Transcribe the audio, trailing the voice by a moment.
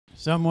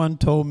Someone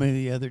told me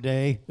the other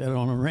day that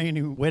on a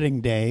rainy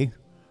wedding day,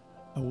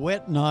 a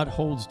wet knot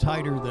holds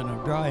tighter than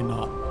a dry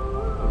knot.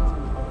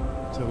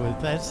 So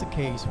if that's the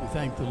case, we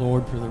thank the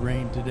Lord for the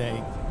rain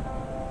today.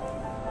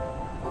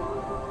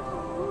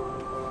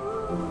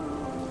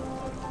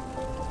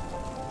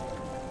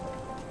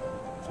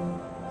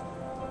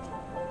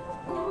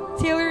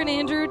 Taylor and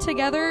Andrew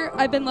together,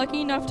 I've been lucky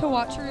enough to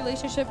watch your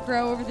relationship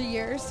grow over the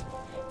years.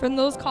 From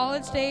those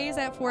college days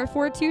at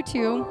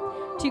 4422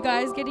 to you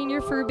guys getting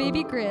your fur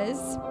baby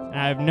Grizz.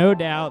 I have no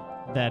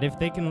doubt that if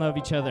they can love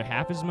each other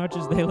half as much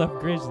as they love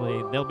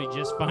Grizzly, they'll be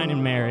just fine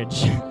in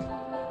marriage.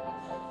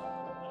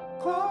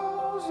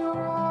 Close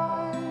your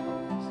eyes,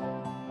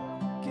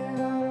 get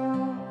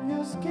out of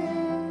your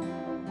skin.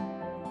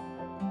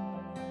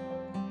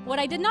 What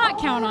I did not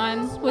count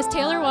on was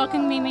Taylor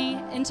welcoming me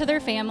into their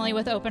family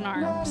with open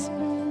arms.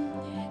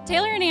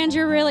 Taylor and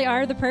Andrew really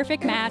are the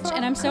perfect match,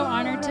 and I'm so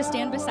honored to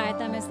stand beside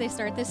them as they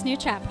start this new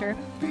chapter.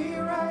 Be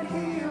right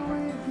here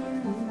with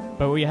you.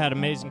 But we had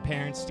amazing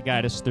parents to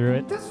guide us through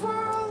it. This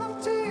world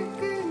of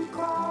ticking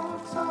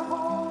clocks I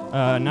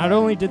hold. Not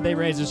only did they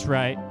raise us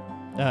right,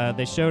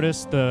 they showed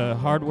us the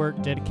hard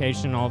work,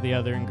 dedication, all the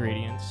other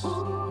ingredients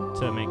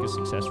to make a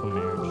successful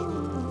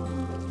marriage.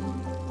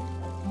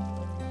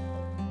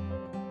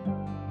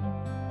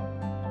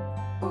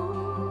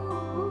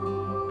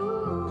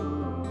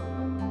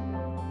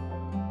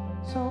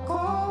 So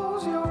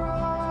close your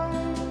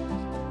eyes.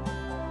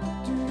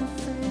 Do you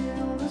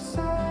feel the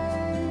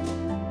same?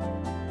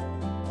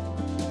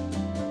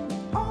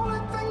 Only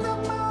thing that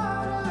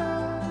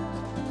matters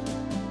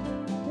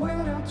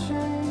without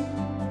change.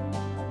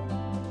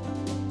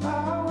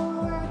 I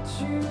will let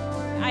you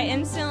in. I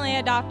instantly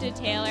adopted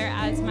Taylor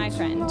as my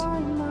friend,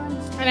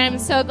 and I'm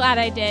so glad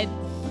I did,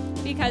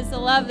 because the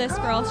love this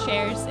girl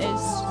shares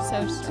is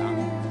so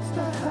strong.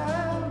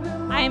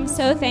 I am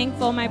so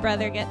thankful my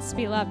brother gets to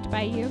be loved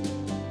by you.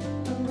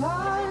 The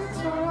lights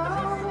are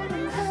out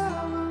and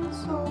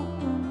heaven's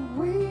open.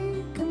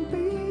 We can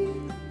be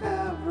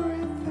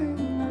everything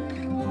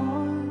we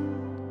want.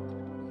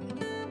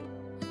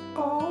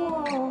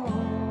 Oh,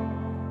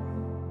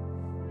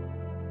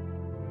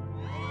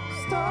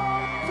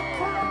 stop the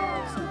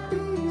clocks, the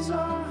bees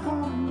are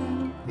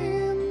humming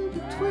in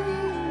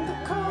between the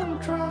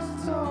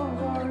contrasts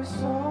of our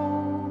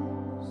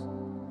souls.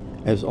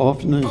 As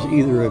often as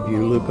either of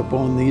you look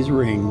upon these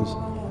rings,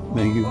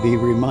 may you be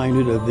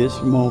reminded of this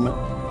moment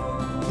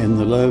and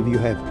the love you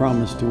have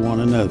promised to one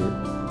another.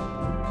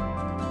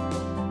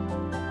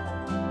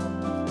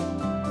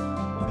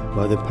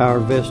 By the power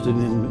vested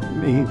in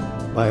me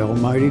by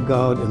Almighty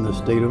God in the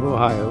state of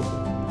Ohio,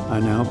 I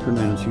now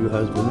pronounce you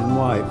husband and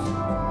wife.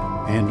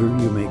 Andrew,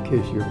 you may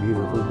kiss your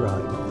beautiful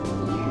bride.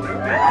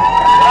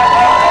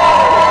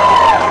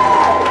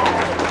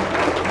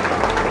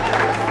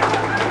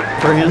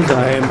 Friends,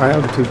 I am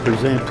proud to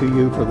present to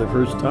you for the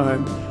first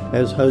time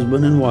as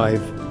husband and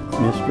wife,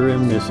 Mr.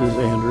 and Mrs.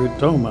 Andrew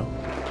Thoma.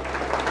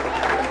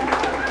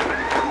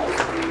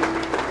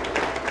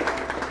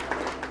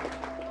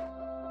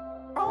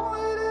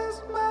 Only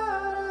this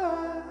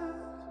matters.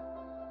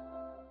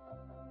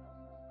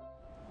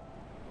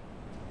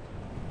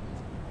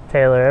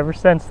 Taylor, ever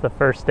since the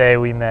first day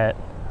we met,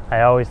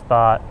 I always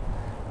thought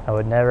I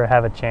would never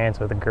have a chance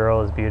with a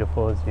girl as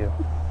beautiful as you.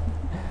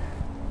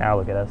 Now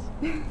look at us.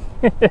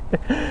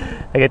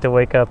 I get to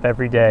wake up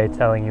every day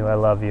telling you I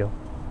love you.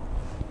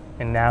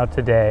 And now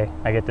today,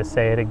 I get to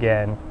say it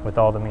again with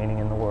all the meaning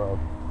in the world.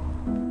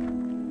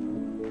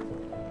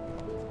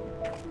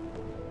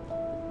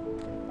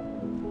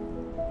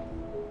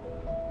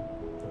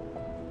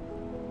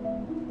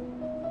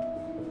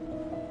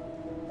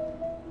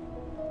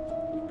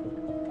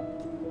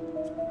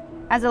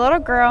 As a little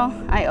girl,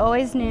 I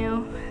always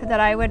knew that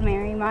I would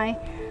marry my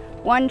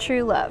one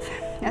true love.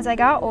 As I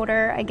got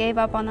older, I gave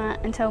up on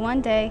that until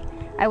one day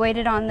I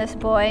waited on this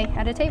boy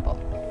at a table.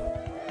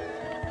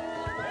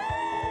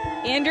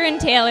 Andrew and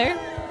Taylor,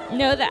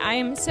 know that I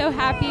am so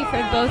happy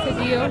for both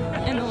of you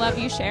and the love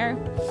you share.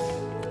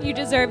 You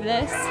deserve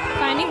this,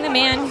 finding the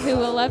man who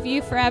will love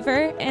you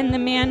forever and the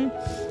man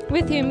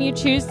with whom you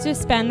choose to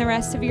spend the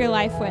rest of your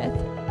life with.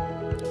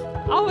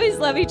 Always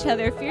love each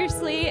other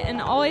fiercely and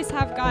always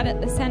have God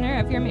at the center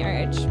of your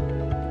marriage.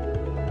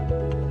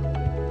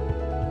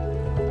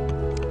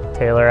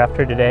 Taylor,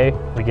 after today,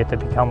 we get to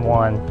become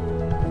one.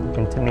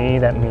 And to me,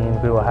 that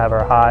means we will have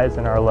our highs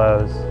and our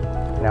lows.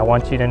 And I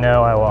want you to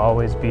know I will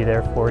always be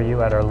there for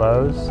you at our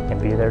lows and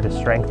be there to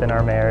strengthen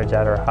our marriage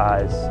at our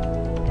highs.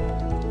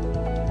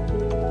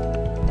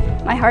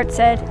 My heart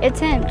said,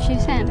 it's him,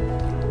 choose him.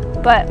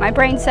 But my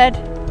brain said,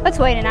 let's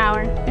wait an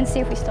hour and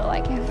see if we still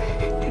like him.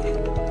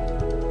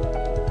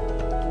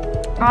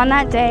 On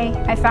that day,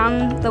 I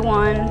found the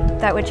one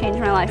that would change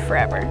my life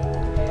forever.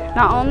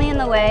 Not only in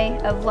the way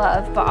of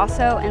love, but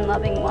also in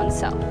loving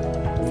oneself.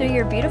 Through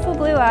your beautiful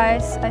blue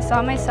eyes, I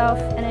saw myself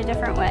in a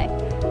different way.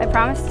 I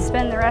promise to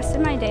spend the rest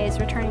of my days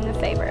returning the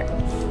favor.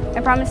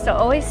 I promise to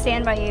always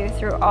stand by you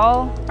through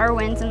all our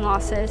wins and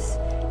losses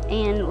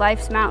and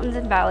life's mountains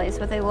and valleys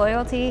with a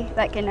loyalty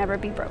that can never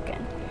be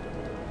broken.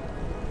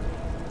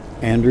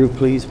 Andrew,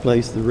 please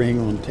place the ring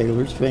on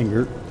Taylor's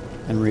finger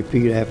and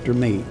repeat after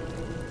me.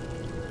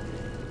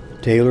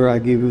 Taylor, I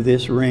give you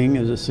this ring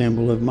as a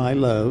symbol of my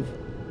love,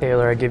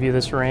 Taylor, I give you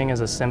this ring as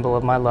a symbol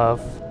of my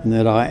love, and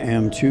that I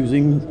am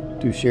choosing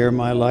to share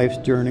my life's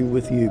journey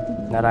with you,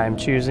 and that I am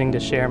choosing to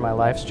share my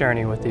life's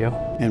journey with you,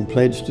 and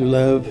pledge to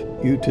love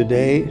you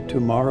today,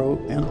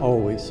 tomorrow, and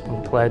always.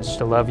 and pledge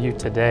to love you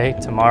today,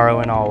 tomorrow,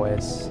 and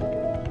always.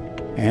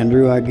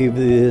 Andrew, I give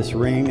you this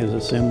ring as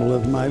a symbol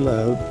of my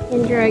love,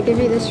 Andrew, I give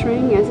you this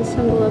ring as a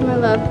symbol of my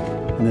love.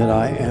 and that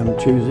I am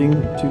choosing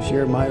to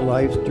share my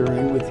life's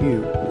journey with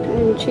you, I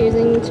am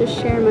choosing to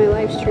share my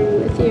life's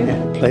journey with you.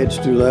 and pledge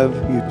to love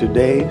you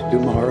today,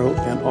 tomorrow,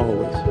 and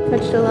always.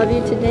 Pledge to love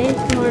you today,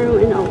 tomorrow,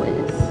 and always.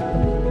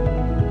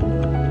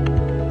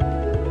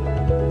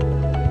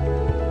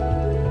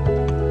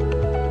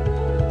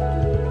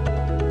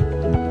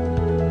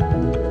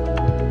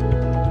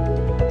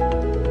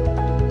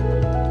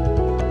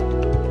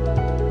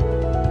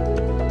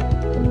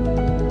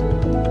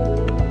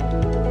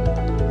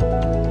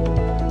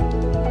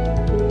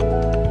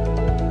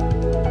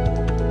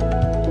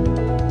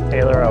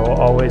 Taylor, I will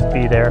always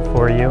be there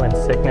for you in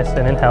sickness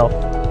and in health,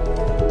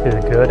 through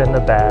the good and the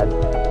bad,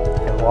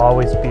 and will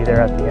always be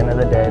there at the end of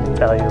the day to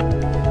tell you,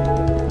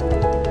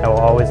 I will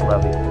always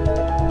love you.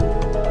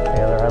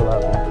 Taylor, I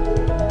love you.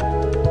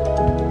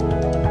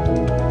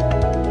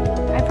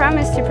 I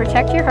promise to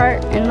protect your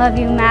heart and love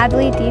you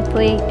madly,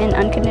 deeply, and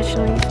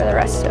unconditionally for the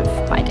rest of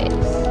my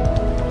days.